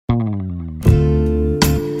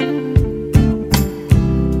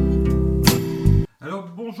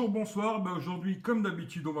bonsoir. Aujourd'hui, comme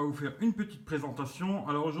d'habitude, on va vous faire une petite présentation.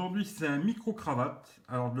 Alors aujourd'hui, c'est un micro-cravate,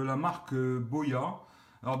 alors de la marque Boya.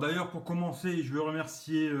 Alors d'ailleurs, pour commencer, je veux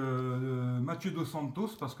remercier Mathieu Dos Santos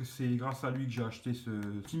parce que c'est grâce à lui que j'ai acheté ce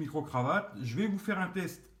petit micro-cravate. Je vais vous faire un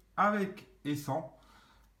test avec et sans.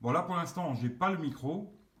 Bon là, pour l'instant, j'ai pas le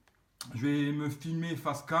micro. Je vais me filmer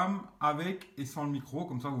face cam avec et sans le micro,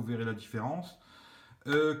 comme ça vous verrez la différence.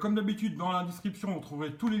 Comme d'habitude, dans la description, vous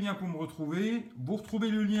trouverez tous les liens pour me retrouver. Vous retrouvez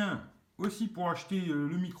le lien aussi pour acheter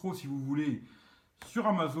le micro si vous voulez sur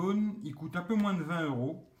Amazon. Il coûte un peu moins de 20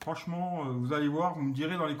 euros. Franchement, vous allez voir, vous me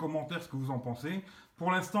direz dans les commentaires ce que vous en pensez. Pour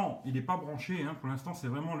l'instant, il n'est pas branché. Pour l'instant, c'est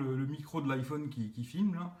vraiment le micro de l'iPhone qui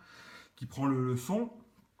filme, là, qui prend le son.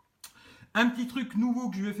 Un petit truc nouveau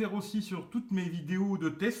que je vais faire aussi sur toutes mes vidéos de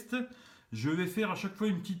test. Je vais faire à chaque fois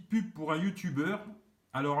une petite pub pour un youtubeur.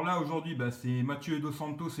 Alors là, aujourd'hui, c'est Mathieu Dos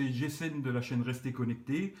Santos et Gessen de la chaîne Restez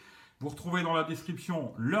Connectés. Vous retrouvez dans la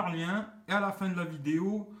description leur lien. Et à la fin de la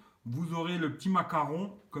vidéo, vous aurez le petit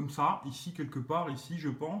macaron, comme ça, ici quelque part, ici je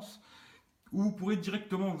pense, où vous pourrez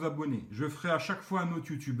directement vous abonner. Je ferai à chaque fois un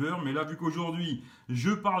autre youtubeur, mais là, vu qu'aujourd'hui,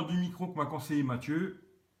 je parle du micro que m'a conseillé Mathieu,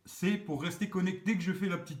 c'est pour rester connecté que je fais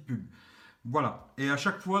la petite pub. Voilà. Et à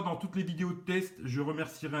chaque fois, dans toutes les vidéos de test, je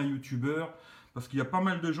remercierai un youtubeur. Parce qu'il y a pas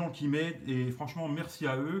mal de gens qui m'aident et franchement merci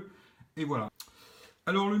à eux. Et voilà.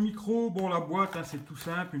 Alors le micro, bon la boîte c'est tout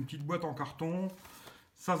simple, une petite boîte en carton.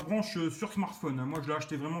 Ça se branche sur smartphone. Moi je l'ai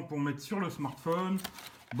acheté vraiment pour mettre sur le smartphone.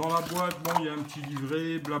 Dans la boîte, bon il y a un petit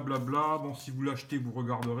livret, blablabla. Bon si vous l'achetez vous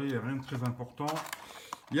regarderez, il n'y a rien de très important.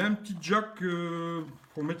 Il y a un petit jack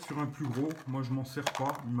pour mettre sur un plus gros. Moi je m'en sers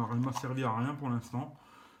pas, il m'a servi à rien pour l'instant.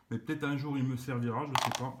 Mais peut-être un jour il me servira, je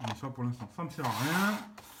sais pas. Mais ça pour l'instant ça me sert à rien.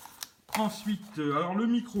 Ensuite, alors le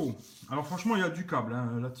micro. Alors franchement, il y a du câble.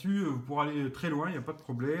 Là-dessus, vous pourrez aller très loin, il n'y a pas de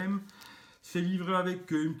problème. C'est livré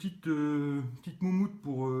avec une petite moumoute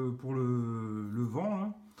pour le vent.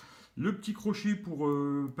 Là. Le petit crochet pour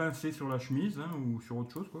pincer sur la chemise ou sur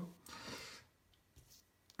autre chose, quoi.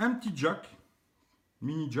 Un petit jack,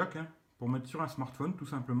 mini jack, pour mettre sur un smartphone, tout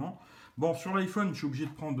simplement. Bon, sur l'iPhone, je suis obligé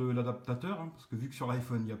de prendre l'adaptateur, parce que vu que sur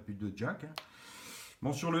l'iPhone, il n'y a plus de jack.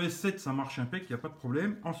 Bon, sur le S7, ça marche impec, il n'y a pas de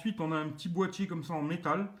problème. Ensuite, on a un petit boîtier comme ça en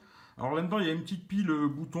métal. Alors là-dedans, il y a une petite pile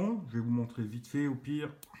bouton. Je vais vous montrer vite fait au pire.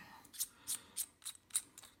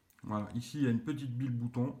 Voilà, ici, il y a une petite pile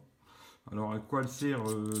bouton. Alors, à quoi elle sert,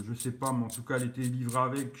 je ne sais pas, mais en tout cas, elle était livrée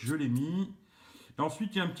avec, je l'ai mis. Et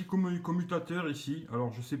ensuite, il y a un petit commutateur ici.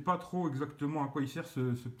 Alors, je ne sais pas trop exactement à quoi il sert ce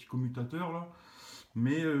petit commutateur là.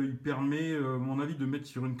 Mais il permet, à mon avis, de mettre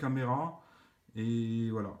sur une caméra. Et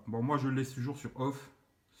voilà. Bon, moi, je le laisse toujours sur off,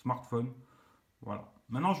 smartphone. Voilà.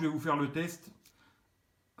 Maintenant, je vais vous faire le test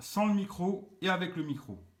sans le micro et avec le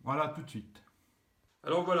micro. Voilà, tout de suite.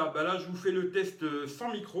 Alors voilà, là, je vous fais le test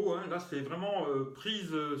sans micro. Là, c'est vraiment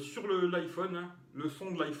prise sur l'iPhone, le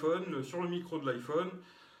son de l'iPhone, sur le micro de l'iPhone.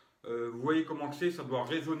 Vous voyez comment c'est, ça doit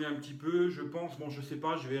résonner un petit peu, je pense. Bon, je sais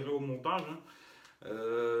pas, je verrai au montage.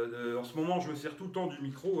 En ce moment, je me sers tout le temps du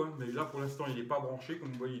micro, mais là, pour l'instant, il n'est pas branché.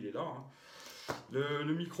 Comme vous voyez, il est là.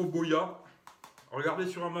 Le micro Boya, regardez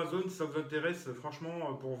sur Amazon si ça vous intéresse,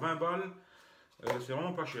 franchement pour 20 balles, c'est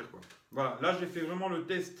vraiment pas cher quoi. Voilà, là j'ai fait vraiment le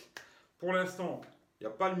test, pour l'instant il n'y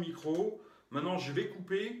a pas le micro, maintenant je vais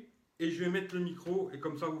couper et je vais mettre le micro et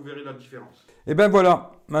comme ça vous verrez la différence. Et ben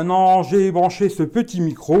voilà, maintenant j'ai branché ce petit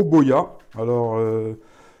micro Boya, alors le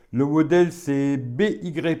modèle c'est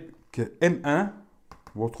BYM1.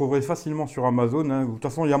 Vous retrouverez facilement sur Amazon. De toute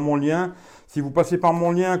façon, il y a mon lien. Si vous passez par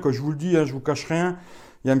mon lien, que je vous le dis, je vous cache rien.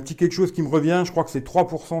 Il y a un petit quelque chose qui me revient. Je crois que c'est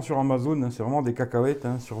 3% sur Amazon. C'est vraiment des cacahuètes.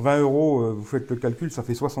 Sur 20 euros, vous faites le calcul, ça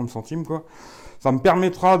fait 60 centimes. Quoi. Ça me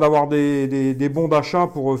permettra d'avoir des bons d'achat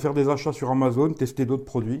pour faire des achats sur Amazon, tester d'autres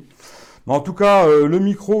produits. Mais en tout cas, le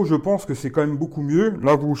micro, je pense que c'est quand même beaucoup mieux.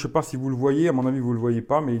 Là, je ne sais pas si vous le voyez. À mon avis, vous ne le voyez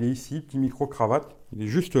pas. Mais il est ici, petit micro cravate. Il est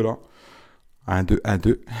juste là. 1, 2, 1,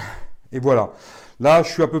 2. Et voilà. Là,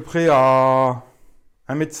 je suis à peu près à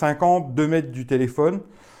 1m50, 2 mètres du téléphone.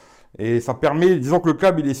 Et ça permet, disons que le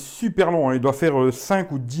câble, il est super long. Il doit faire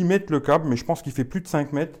 5 ou 10 mètres le câble, mais je pense qu'il fait plus de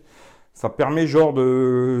 5 mètres. Ça permet genre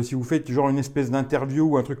si vous faites genre une espèce d'interview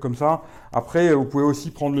ou un truc comme ça. Après, vous pouvez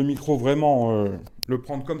aussi prendre le micro vraiment, le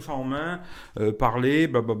prendre comme ça en main, parler,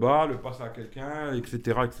 le passer à quelqu'un,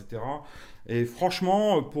 etc., etc. Et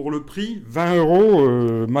franchement, pour le prix, 20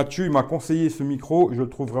 euros, Mathieu il m'a conseillé ce micro, je le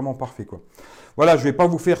trouve vraiment parfait, quoi. Voilà, je ne vais pas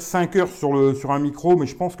vous faire 5 heures sur un micro, mais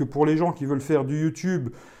je pense que pour les gens qui veulent faire du YouTube,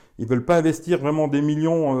 ils ne veulent pas investir vraiment des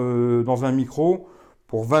millions dans un micro.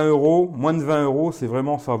 Pour 20 euros, moins de 20 euros,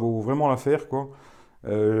 ça vaut vraiment l'affaire, quoi.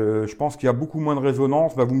 Je pense qu'il y a beaucoup moins de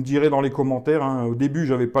résonance. Vous me direz dans les commentaires. Au début,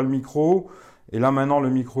 j'avais pas le micro. Et là, maintenant, le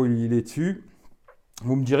micro, il est dessus.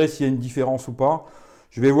 Vous me direz s'il y a une différence ou pas.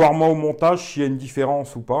 Je vais voir moi au montage s'il y a une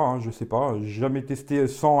différence ou pas, hein, je sais pas. J'ai jamais testé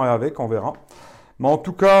sans et avec, on verra. Mais en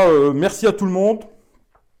tout cas, merci à tout le monde.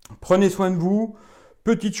 Prenez soin de vous.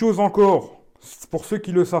 Petite chose encore, pour ceux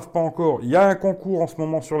qui ne le savent pas encore, il y a un concours en ce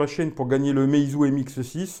moment sur la chaîne pour gagner le Meizu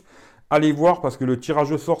MX6. Allez voir parce que le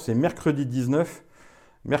tirage au sort c'est mercredi 19.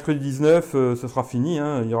 Mercredi 19, ce sera fini,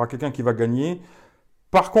 hein, il y aura quelqu'un qui va gagner.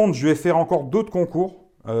 Par contre, je vais faire encore d'autres concours.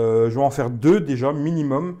 Je vais en faire 2 déjà,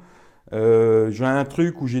 minimum. J'ai un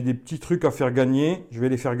truc où j'ai des petits trucs à faire gagner. Je vais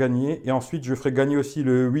les faire gagner. Et ensuite, je ferai gagner aussi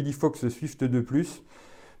le Willy Fox Swift 2 Plus.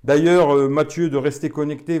 D'ailleurs, Mathieu de Rester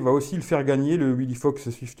Connecté va aussi le faire gagner, le Willy Fox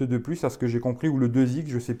Swift 2 Plus, à ce que j'ai compris, ou le 2X,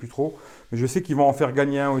 je ne sais plus trop. Mais je sais qu'ils vont en faire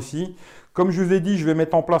gagner un aussi. Comme je vous ai dit, je vais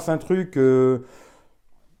mettre en place un truc,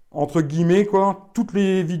 entre guillemets, quoi. Toutes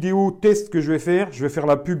les vidéos tests que je vais faire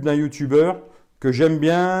la pub d'un YouTubeur que j'aime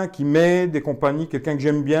bien, qui m'aide et compagnie, quelqu'un que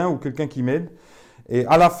j'aime bien ou quelqu'un qui m'aide. Et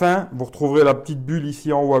à la fin, vous retrouverez la petite bulle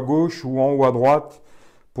ici en haut à gauche ou en haut à droite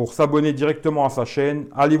pour s'abonner directement à sa chaîne.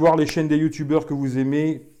 Allez voir les chaînes des youtubeurs que vous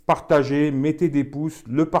aimez, partagez, mettez des pouces,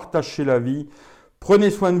 le partage c'est la vie. Prenez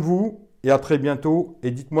soin de vous et à très bientôt. Et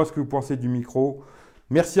dites-moi ce que vous pensez du micro.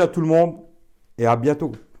 Merci à tout le monde et à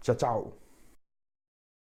bientôt. Ciao, ciao.